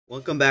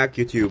Welcome back,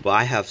 YouTube.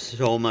 I have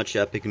so much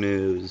epic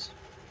news.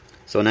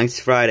 So next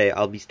Friday,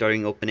 I'll be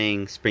starting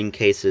opening spring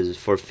cases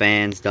for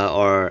fans that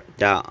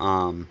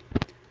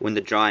win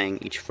the drawing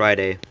each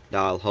Friday that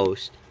I'll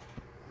host.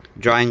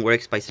 Drawing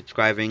works by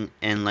subscribing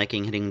and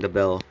liking, hitting the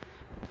bell.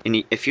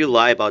 And if you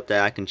lie about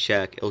that, I can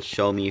check. It'll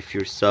show me if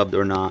you're subbed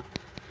or not.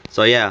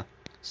 So yeah.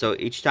 So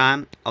each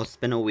time I'll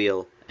spin a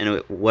wheel,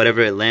 and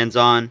whatever it lands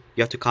on,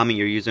 you have to comment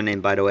your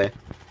username, by the way,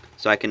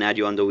 so I can add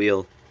you on the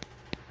wheel.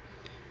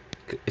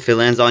 If it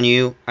lands on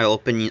you,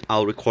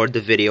 I'll record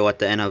the video at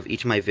the end of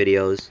each of my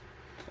videos,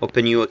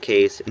 open you a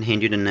case, and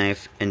hand you the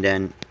knife, and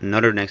then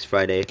another next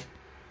Friday.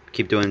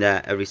 Keep doing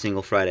that every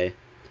single Friday.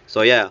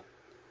 So yeah,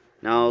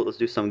 now let's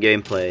do some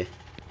gameplay.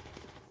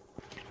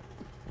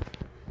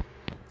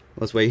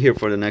 Let's wait here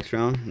for the next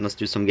round, and let's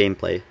do some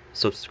gameplay.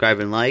 Subscribe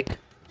and like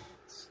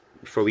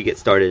before we get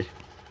started.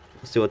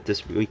 Let's see what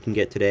we can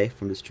get today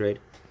from this trade.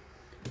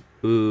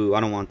 Ooh,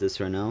 I don't want this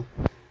right now.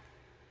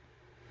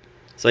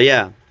 So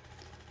yeah.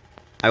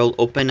 I will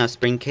open a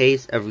spring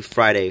case every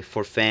Friday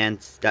for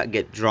fans that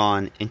get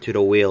drawn into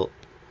the wheel.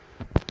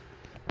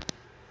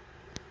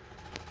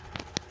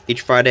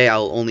 Each Friday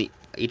I'll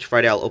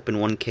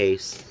open one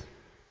case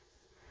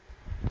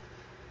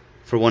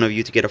for one of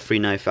you to get a free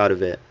knife out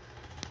of it.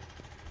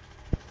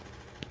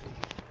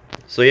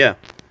 So yeah,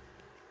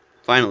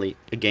 finally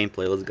a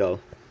gameplay. Let's go.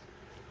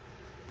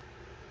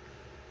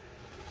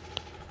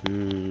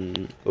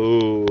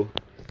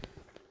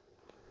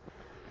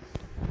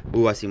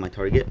 Ooh, I see my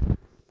target.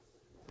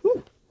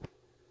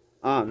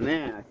 Oh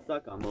man, I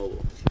suck on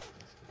mobile.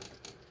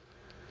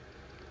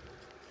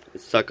 I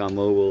suck on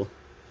mobile.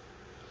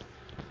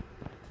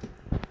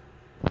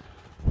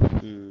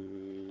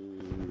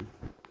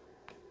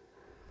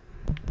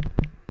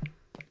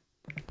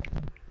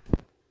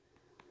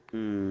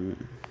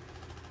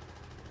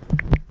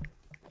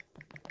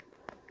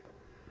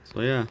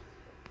 So yeah.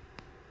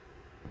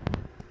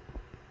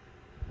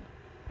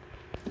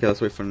 Okay, let's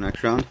wait for the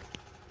next round.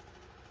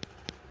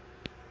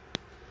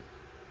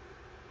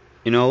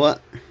 You know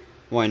what?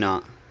 Why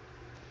not?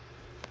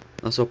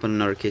 Let's open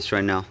another case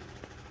right now.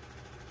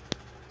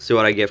 See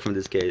what I get from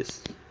this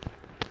case.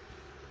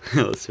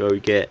 Let's see what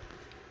we get.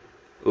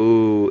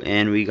 Ooh,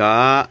 and we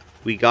got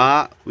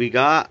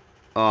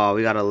oh,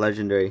 we got a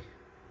legendary.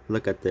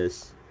 Look at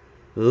this.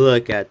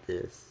 Look at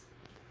this.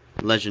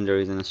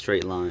 Legendaries in a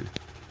straight line.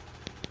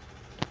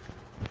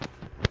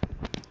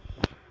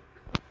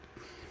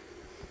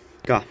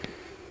 God.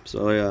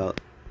 So yeah.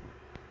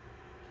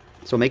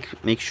 So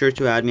make sure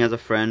to add me as a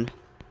friend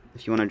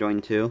if you want to join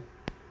too.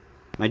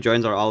 My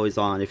joins are always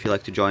on if you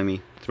like to join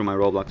me through my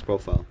Roblox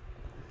profile.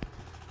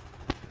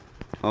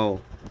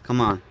 Oh,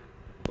 come on.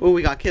 Ooh,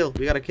 we got killed.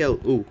 We got a kill.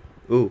 Ooh.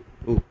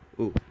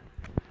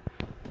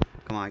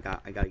 Come on,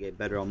 I gotta get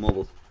better on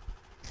mobile.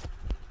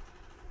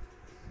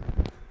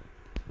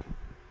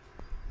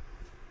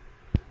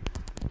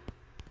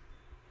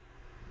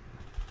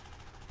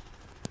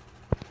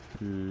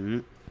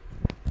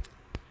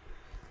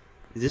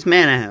 Is this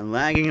man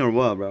lagging or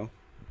what, bro?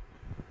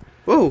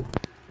 Whoa!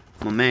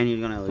 My man, he's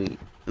gonna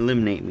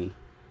eliminate me.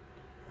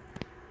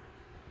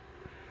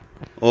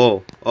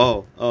 Oh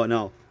no.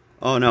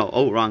 Oh no.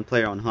 Oh, wrong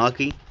player on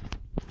Hockey.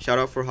 Shout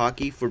out for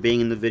Hockey for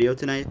being in the video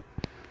tonight.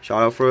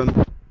 Shout out for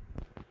him.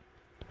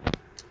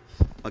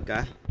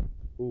 Okay.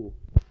 Ooh,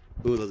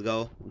 let's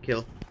go.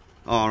 Kill.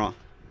 Oh no.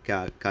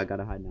 Okay, I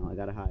gotta hide now. I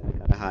gotta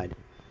hide.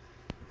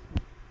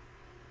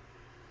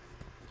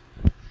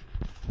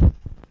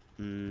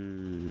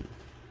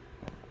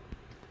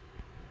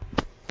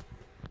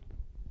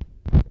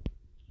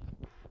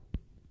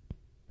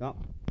 Oh,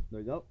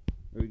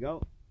 there we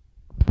go.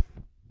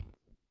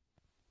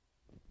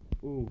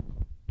 Ooh,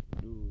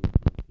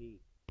 key.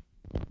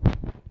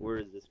 Where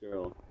is this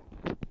girl?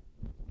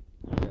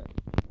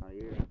 Not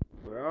here.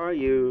 Where are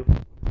you?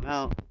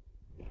 Mel.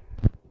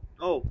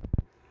 Oh,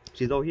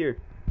 she's over here.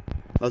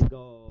 Let's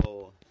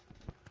go.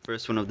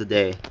 First one of the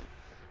day.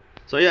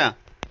 So yeah.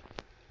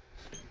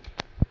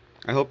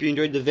 I hope you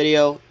enjoyed the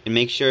video, and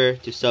make sure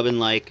to sub and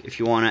like if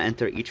you want to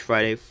enter each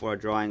Friday for a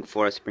drawing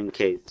for a spring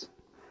case.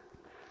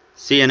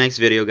 See you next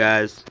video,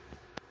 guys.